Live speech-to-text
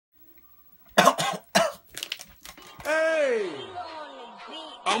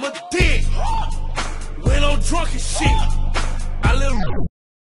I'm a dick. When I'm drunk and shit, I live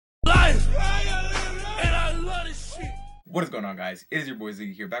life, and I love this shit. What is going on, guys? It is your boy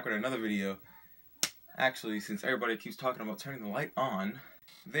Ziggy here, back with another video. Actually, since everybody keeps talking about turning the light on,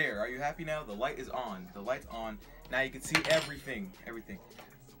 there, are you happy now? The light is on. The light's on. Now you can see everything. Everything.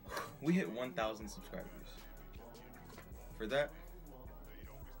 We hit 1,000 subscribers. For that,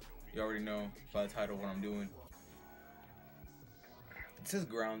 you already know by the title what I'm doing. It says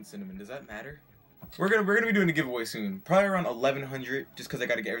ground cinnamon. Does that matter? We're gonna be doing a giveaway soon. Probably around 1,100, just because I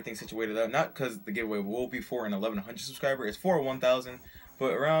gotta get everything situated up. Not because the giveaway will be for an 1,100 subscriber. It's for 1,000,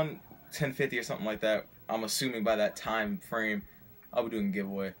 but around 1050 or something like that. I'm assuming by that time frame, I'll be doing a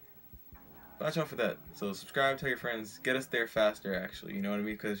giveaway. Watch out for that. So subscribe, tell your friends, get us there faster. Actually, you know what I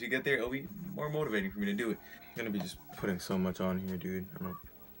mean? Because if you get there, it'll be more motivating for me to do it. I'm gonna be just putting so much on here, dude.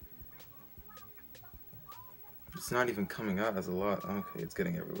 It's not even coming out as a lot. Okay, it's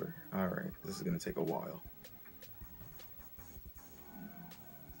getting everywhere. Alright, this is gonna take a while.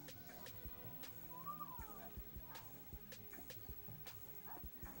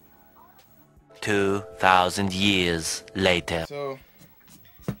 "2,000 years later." So,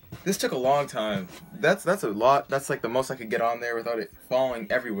 this took a long time. That's a lot. That's like the most I could get on there without it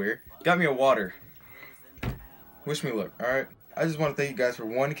falling everywhere. Got me a water. Wish me luck, alright? I just want to thank you guys for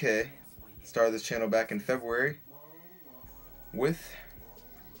 1K. Started this channel back in February with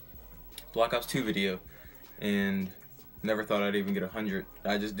Black Ops 2 video, and never thought I'd even get 100.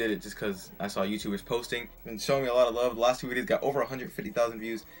 I just did it just because I saw YouTubers posting and showing me a lot of love. The last two videos got over 150,000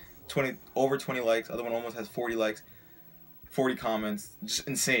 views, over 20 likes. Other one almost has 40 likes, 40 comments, just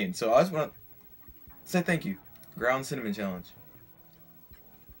insane. So I just want to say thank you. Ground Cinnamon Challenge.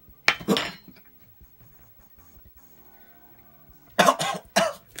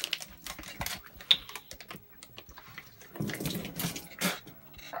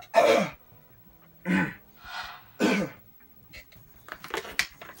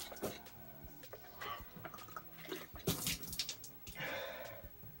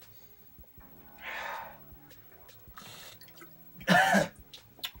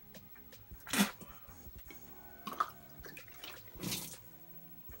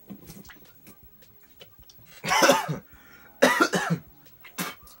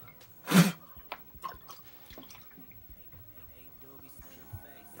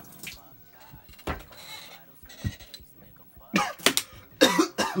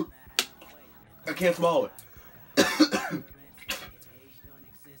 I can't swallow it.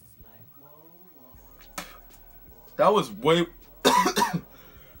 That was way...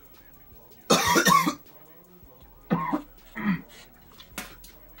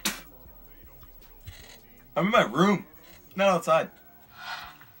 I'm in my room, not outside.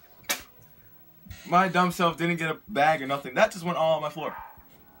 My dumb self didn't get a bag or nothing. That just went all on my floor.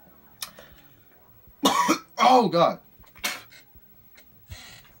 Oh, God.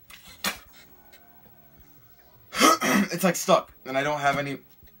 It's like stuck, and I don't have any...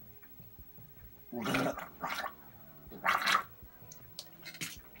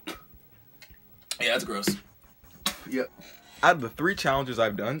 Yeah, that's gross. Yeah. Out of the 3 challenges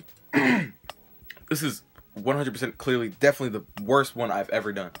I've done, this is 100% clearly, definitely the worst one I've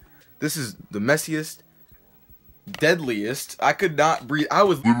ever done. This is the messiest, deadliest. I could not breathe. I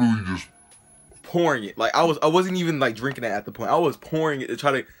was literally just pouring it. Like, I wasn't even like drinking it at the point. I was pouring it to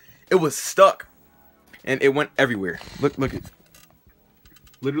try to... It was stuck. And it went everywhere. Look it.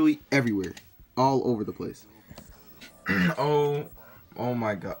 Literally everywhere. All over the place. Oh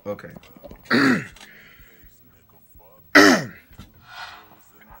my God. Okay. Catch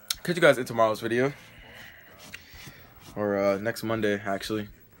you guys in tomorrow's video. Or next Monday, actually.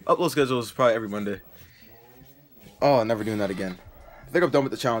 Upload schedule is probably every Monday. Oh, I'm never doing that again. I think I'm done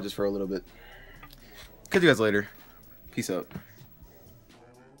with the challenges for a little bit. Catch you guys later. Peace out.